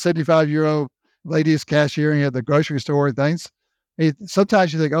see the 75-year-old ladies cashiering at the grocery store and things.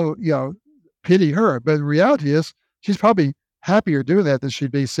 Sometimes you think, oh, pity her. But the reality is, she's probably happier doing that than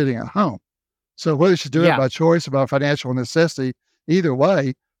she'd be sitting at home. So whether she's doing it Yeah. by choice or by financial necessity, either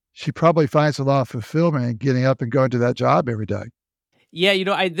way, she probably finds a lot of fulfillment in getting up and going to that job every day. Yeah,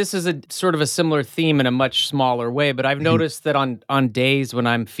 I this is a sort of a similar theme in a much smaller way, but I've Mhm. noticed that on days when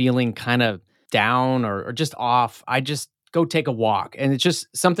I'm feeling kind of down or just off, I just go take a walk, and it's just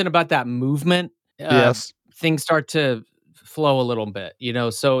something about that movement. Yes. Things start to flow a little bit,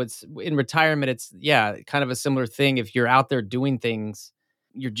 So it's in retirement, it's yeah, kind of a similar thing. If you're out there doing things,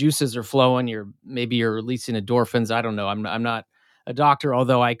 your juices are flowing. You're releasing endorphins. I don't know. I'm not a doctor,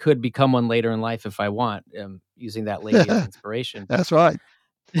 although I could become one later in life if I want, using that lady as inspiration. That's right.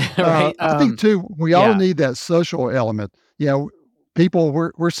 Right? I think too, we all Yeah. need that social element. People,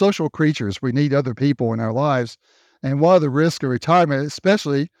 we're social creatures. We need other people in our lives. And one of the risks of retirement,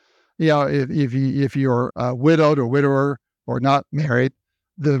 especially, if you're widowed or widower or not married,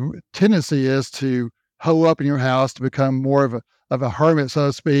 the tendency is to hoe up in your house to become more of a hermit, so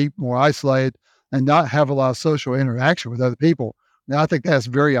to speak, more isolated, and not have a lot of social interaction with other people. Now, I think that's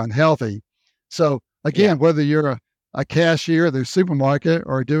very unhealthy. So, Yeah. again, whether you're a cashier at the supermarket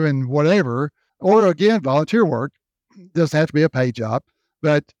or doing whatever, or again, volunteer work, doesn't have to be a paid job,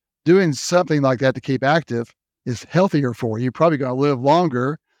 but doing something like that to keep active is healthier for you. You're probably going to live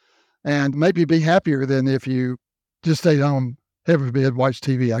longer and maybe be happier than if you just stayed home, heaven forbid, watch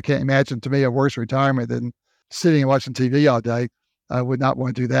TV. I can't imagine to me a worse retirement than sitting and watching TV all day. I would not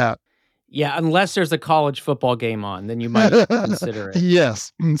want to do that. Yeah, unless there's a college football game on, then you might consider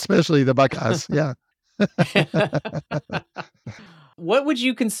Yes, especially the Buckeyes. Yeah. it. What would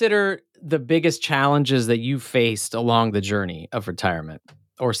you consider the biggest challenges that you faced along the journey of retirement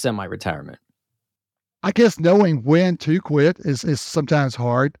or semi-retirement? I guess knowing when to quit is sometimes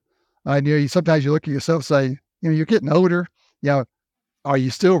hard. Sometimes you look at yourself and say, you're getting older. You know, are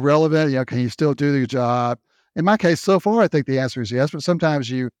you still relevant? Can you still do your job? In my case, so far, I think the answer is yes. But sometimes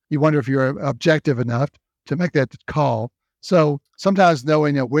you wonder if you're objective enough to make that call. So sometimes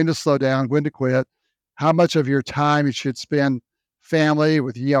knowing when to slow down, when to quit, how much of your time you should spend family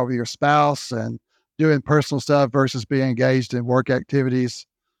with with your spouse and doing personal stuff versus being engaged in work activities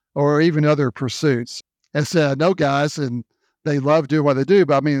or even other pursuits. And so I know guys and they love doing what they do,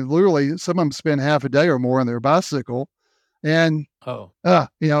 but I mean, literally, some of them spend half a day or more on their bicycle and Oh, I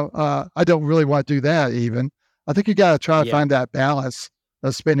don't really want to do that even. I think you got to try to yeah. find that balance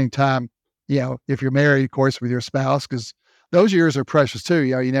of spending time, if you're married, of course, with your spouse, because those years are precious too.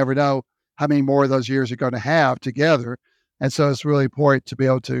 You never know how many more of those years you're going to have together. And so it's really important to be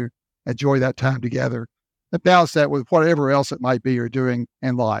able to enjoy that time together and balance that with whatever else it might be you're doing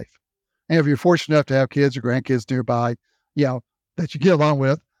in life. And if you're fortunate enough to have kids or grandkids nearby, that you get along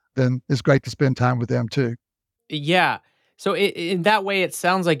with, then it's great to spend time with them too. Yeah. So in that way, it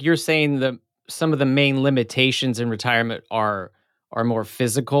sounds like you're saying some of the main limitations in retirement are more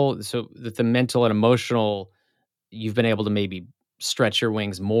physical. So that the mental and emotional, you've been able to maybe stretch your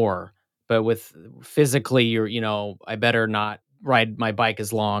wings more. But with physically, I better not ride my bike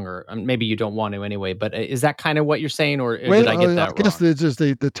as long, or maybe you don't want to anyway. But is that kind of what you're saying, or did I get Well, I that guess wrong? it's just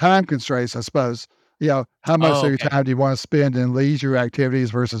the time constraints, I suppose. How much Oh, of your okay. time do you want to spend in leisure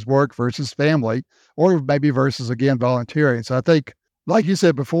activities versus work versus family, or maybe versus again volunteering? So I think, like you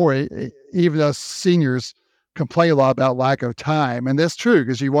said before, even us seniors complain a lot about lack of time, and that's true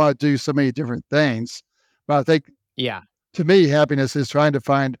because you want to do so many different things. But I think Yeah. to me, happiness is trying to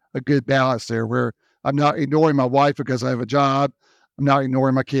find a good balance there where I'm not ignoring my wife because I have a job. I'm not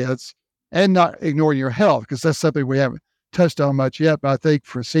ignoring my kids and not ignoring your health because that's something we haven't touched on much yet. But I think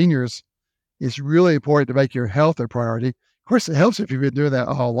for seniors, it's really important to make your health a priority. Of course, it helps if you've been doing that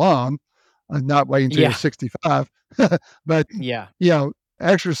all along and not waiting until you're Yeah. 65. But, Yeah. you know,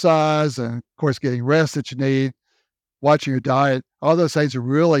 exercise and, of course, getting rest that you need, watching your diet, all those things are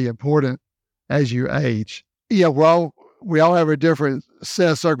really important as you age. We all have a different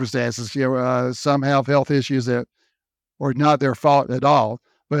set of circumstances. Some have health issues that are not their fault at all,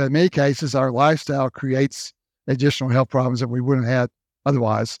 but in many cases, our lifestyle creates additional health problems that we wouldn't have had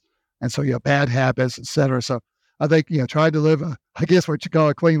otherwise. And so, bad habits, et cetera. So I think, trying to live, I guess what you call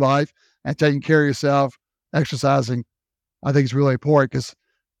a clean life and taking care of yourself, exercising, I think is really important because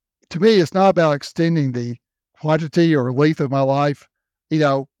to me, it's not about extending the quantity or length of my life. You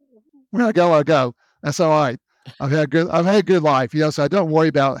know, when I go, I go. That's all right. I've had a good life, so I don't worry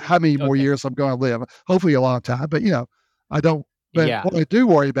about how many more Okay. years I'm going to live. Hopefully a long time, but I don't. But Yeah. what I do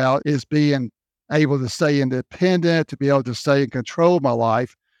worry about is being able to stay independent, to be able to stay in control of my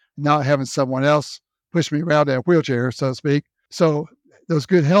life, not having someone else push me around in a wheelchair, so to speak. So those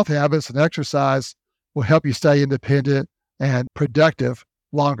good health habits and exercise will help you stay independent and productive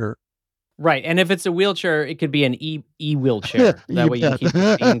longer. Right. And if it's a wheelchair, it could be an wheelchair. That You way you can bet. keep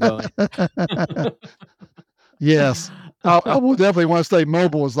the pain going. Yes. I will definitely want to stay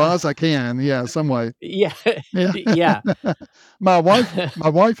mobile as long as I can. Yeah, some way. Yeah. Yeah. Yeah. My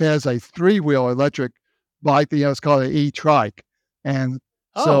wife has a three-wheel electric bike, it's called an e-trike. And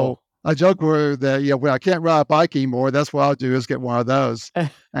so Oh. I joke with her that, when I can't ride a bike anymore, that's what I'll do is get one of those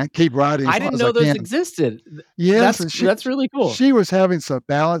and keep riding as I long didn't as I know those can. existed. Yes, That's and she that's really cool. she was having some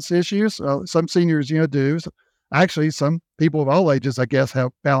balance issues. Some seniors, do. Actually, some people of all ages, I guess,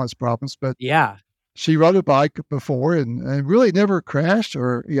 have balance problems, but Yeah. she rode a bike before and really never crashed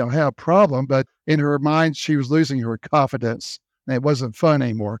or, had a problem, but in her mind, she was losing her confidence and it wasn't fun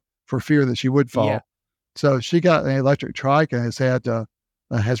anymore for fear that she would Yeah. fall. So she got an electric trike and has had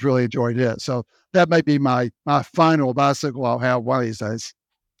has really enjoyed it. So that may be my final bicycle I'll have one of these days.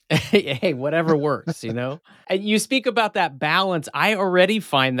 Hey, whatever works, you know? And you speak about that balance. I already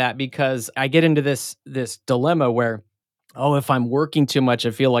find that because I get into this dilemma where, oh, if I'm working too much,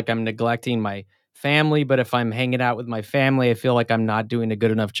 I feel like I'm neglecting my family, but if I'm hanging out with my family, I feel like I'm not doing a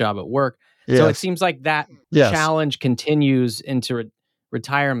good enough job at work. So it Yes, seems like that yes, challenge continues into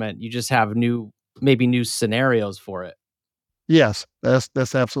retirement. You just have maybe new scenarios for it. yes.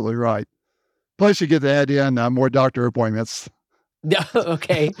 That's absolutely right. Plus, you get the idea and more doctor appointments. Yeah,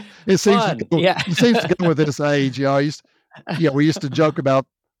 okay. It seems to Fun. go. Yeah. It seems to go with this age. We used to joke about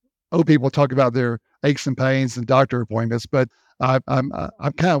old people talk about their aches and pains and doctor appointments, but I'm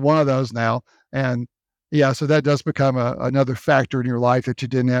kind of one of those now, and yeah, so that does become another factor in your life that you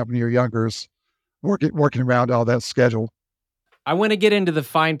didn't have when you were younger. Is working around all that schedule. I want to get into the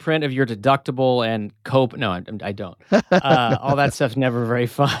fine print of your deductible and cope. No, I don't. All that stuff's never very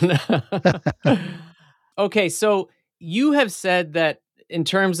fun. Okay, so you have said that in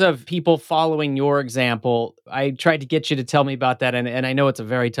terms of people following your example, I tried to get you to tell me about that, and I know it's a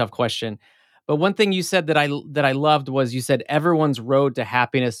very tough question. But one thing you said that I loved was you said everyone's road to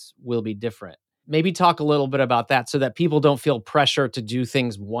happiness will be different. Maybe talk a little bit about that so that people don't feel pressure to do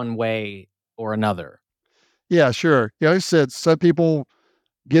things one way or another. Yeah, sure. I said some people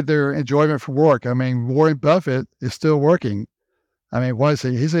get their enjoyment from work. I mean, Warren Buffett is still working. I mean, what is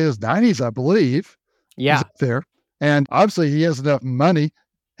he? He's in his 90s, I believe. He's Yeah, up there. And obviously, he has enough money.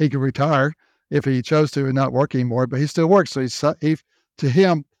 He could retire if he chose to and not work anymore, but he still works. So to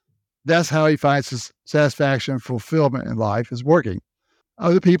him, that's how he finds his satisfaction, fulfillment in life is working.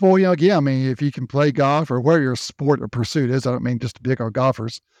 Other people, again, I mean, if you can play golf or whatever your sport or pursuit is, I don't mean just to pick on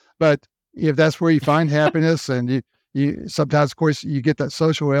golfers, but if that's where you find happiness and you sometimes, of course, you get that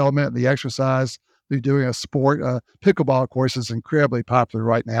social element, the exercise through doing a sport. Pickleball, of course, is incredibly popular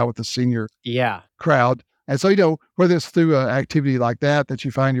right now with the senior yeah, crowd. And so, whether it's through an activity like that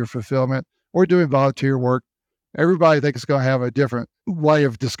you find your fulfillment or doing volunteer work, everybody thinks it's going to have a different way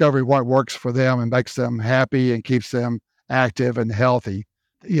of discovering what works for them and makes them happy and keeps them active and healthy.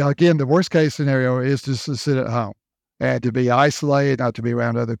 Again, the worst case scenario is just to sit at home and to be isolated, not to be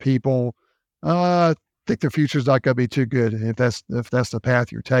around other people. I think the future's not going to be too good if that's the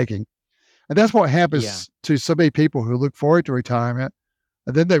path you're taking. And that's what yeah, happens to so many people who look forward to retirement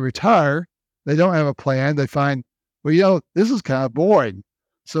and then they retire. They don't have a plan. They find, well, this is kind of boring.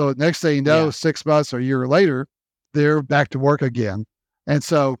 So next thing you know, yeah. 6 months or a year later, they're back to work again. And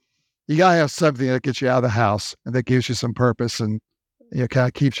so you got to have something that gets you out of the house and that gives you some purpose and kind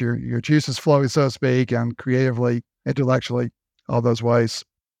of keeps your juices flowing, so to speak, and creatively, intellectually, all those ways.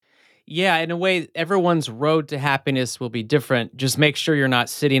 Yeah, in a way, everyone's road to happiness will be different. Just make sure you're not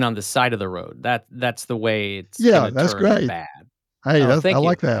sitting on the side of the road. That's the way it's Yeah, gonna that's turn great. bad. Hey, Oh, I thank you.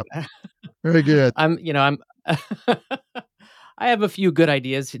 like that. Very good. I'm I have a few good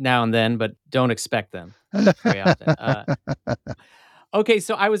ideas now and then, but don't expect them very often. Okay,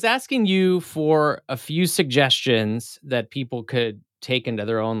 so I was asking you for a few suggestions that people could take into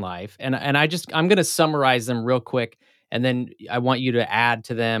their own life, and I'm going to summarize them real quick, and then I want you to add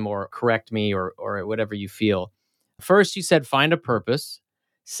to them or correct me or whatever you feel. First, you said find a purpose.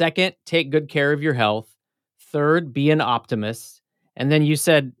 Second, take good care of your health. Third, be an optimist, and then you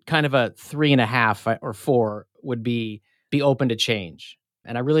said kind of a three and a half or four would be open to change.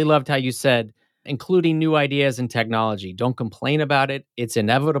 And I really loved how you said including new ideas and technology. Don't complain about it. It's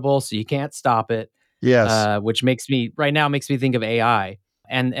inevitable, so you can't stop it. Yes. Which makes me think of AI,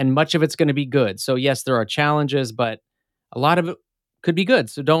 and much of it's going to be good. So yes, there are challenges, but a lot of it could be good.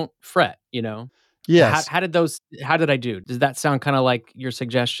 So don't fret. Yes. How did I do? Does that sound kind of like your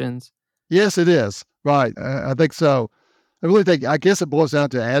suggestions? Yes, it is. Right. I think so. I really think, I guess it boils down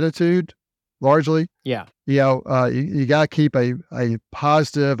to attitude largely. Yeah, You got to keep a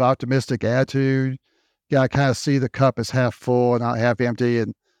positive, optimistic attitude. You got to kind of see the cup as half full and not half empty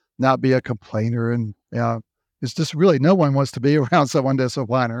and not be a complainer. And it's just really no one wants to be around someone that's a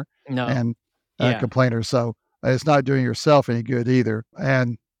whiner no, and a yeah, complainer. So it's not doing yourself any good either.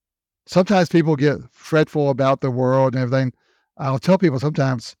 And sometimes people get fretful about the world and everything. I'll tell people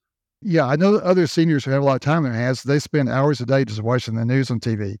sometimes, yeah, I know other seniors who have a lot of time in their hands. They spend hours a day just watching the news on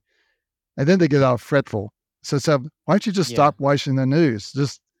TV and then they get all fretful. So why don't you just yeah, stop watching the news?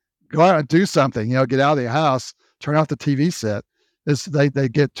 Just go out and do something, get out of your house, turn off the TV set. They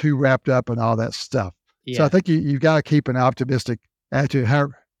get too wrapped up in all that stuff. So I yeah, think you've got to keep an optimistic attitude,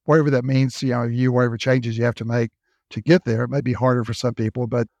 whatever that means, whatever changes you have to make to get there. It may be harder for some people,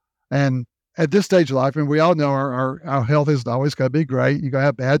 and at this stage of life, and we all know our health isn't always going to be great. You're going to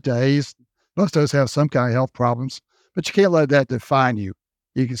have bad days. Most of us have some kind of health problems, but you can't let that define you.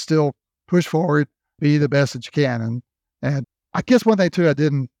 you can still push forward, be the best that you can. And I guess one thing too I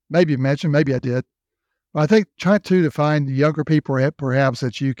didn't maybe mention, maybe I did, but I think try to find younger people perhaps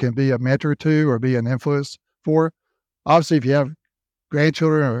that you can be a mentor to or be an influence for. Obviously, if you have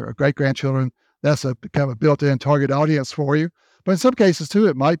grandchildren or great grandchildren, that's a kind of a built-in target audience for you. But in some cases too,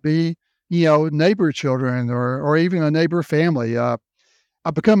 it might be neighbor children or even a neighbor family. I've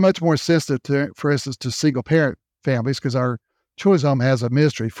become much more sensitive to, for instance, to single parent families because our children's home has a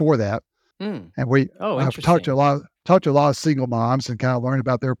ministry for that, Mm. and Oh, I've talked to interesting. a lot of single moms and kind of learned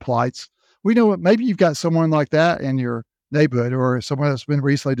about their plights. We know maybe you've got someone like that in your neighborhood or someone that's been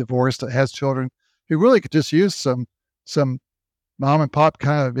recently divorced that has children who really could just use some mom and pop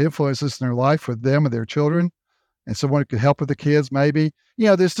kind of influences in their life with them and their children, and someone who could help with the kids maybe.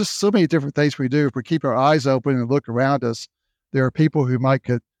 There's just so many different things we do. If we keep our eyes open and look around us, there are people who might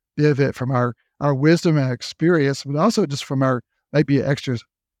could benefit from our wisdom and experience, but also just from our maybe extra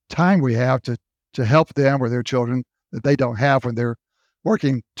time we have to help them or their children that they don't have when they're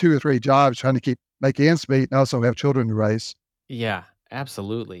working 2 or 3 jobs trying to make ends meet and also have children to raise. Yeah,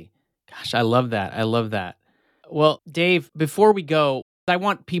 absolutely. Gosh, I love that. I love that. Well, Dave, before we go, I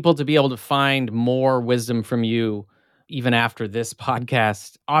want people to be able to find more wisdom from you even after this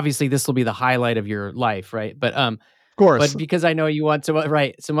podcast. Obviously, this will be the highlight of your life, right? Of course. But because I know you want to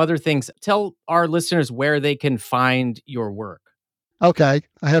write some other things, tell our listeners where they can find your work. Okay.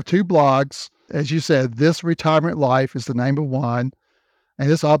 I have 2 blogs. As you said, This Retirement Life is the name of one,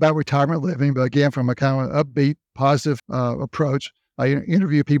 and it's all about retirement living, but again, from a kind of upbeat, positive approach. I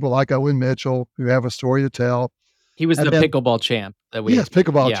interview people like Owen Mitchell who have a story to tell. He was And the then, pickleball champ that yes,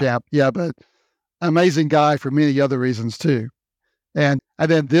 pickleball yeah. champ. Yeah, but amazing guy for many other reasons too. And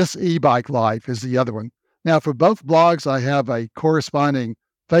then This E-Bike Life is the other one. Now, for both blogs, I have a corresponding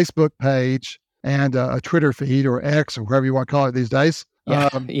Facebook page and a Twitter feed or X or whatever you want to call it these days. Yeah.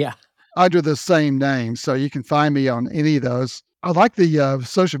 Yeah. Under the same name. So you can find me on any of those. I like the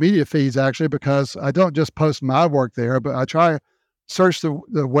social media feeds actually because I don't just post my work there, but I try to search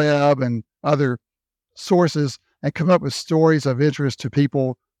the web and other sources and come up with stories of interest to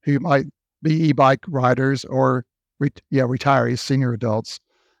people who might be e-bike riders or retirees, senior adults.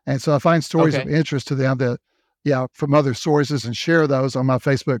 And so I find stories of Okay. interest to them that, from other sources and share those on my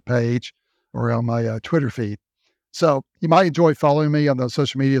Facebook page or on my Twitter feed. So you might enjoy following me on those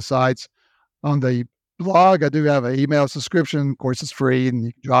social media sites. On the blog, I do have an email subscription. Of course, it's free and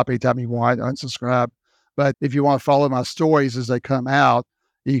you can drop anytime you want, unsubscribe. But if you want to follow my stories as they come out,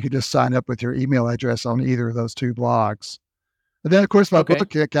 you can just sign up with your email address on either of those 2 blogs. And then, of course, my book,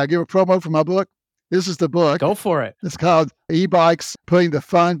 Okay. can I give a promo for my book? This is the book. Go for it. It's called E-Bikes, Putting the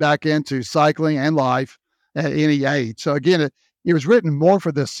Fun Back into Cycling and Life at Any Age. So again, it was written more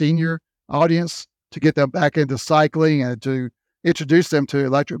for the senior audience to get them back into cycling and to introduce them to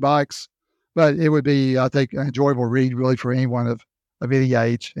electric bikes. But it would be, I think, an enjoyable read really for anyone of any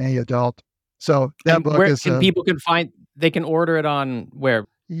age, any adult. So that And book where is, can people can find they can order it on where?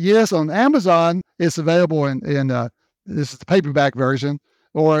 yes, on Amazon. It's available in this is the paperback version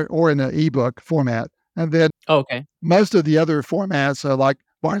or in an ebook format. And then Oh, okay. most of the other formats, like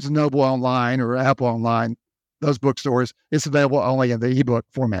Barnes and Noble online or Apple online, those bookstores, it's available only in the ebook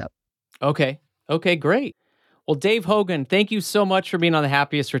format. Okay. Okay, great. Well, Dave Hogan, thank you so much for being on the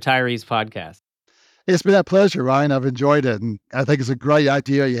Happiest Retirees podcast. It's been a pleasure, Ryan. I've enjoyed it, and I think it's a great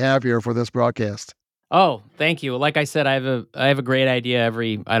idea you have here for this broadcast. Oh, thank you. Like I said, I have a great idea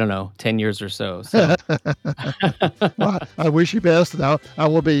every, I don't know, 10 years or so. So Well, I wish you best. And I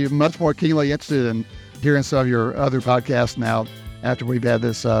will be much more keenly interested in hearing some of your other podcasts now after we've had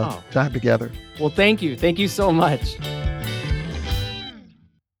this Oh, time together. well, thank you. Thank you so much.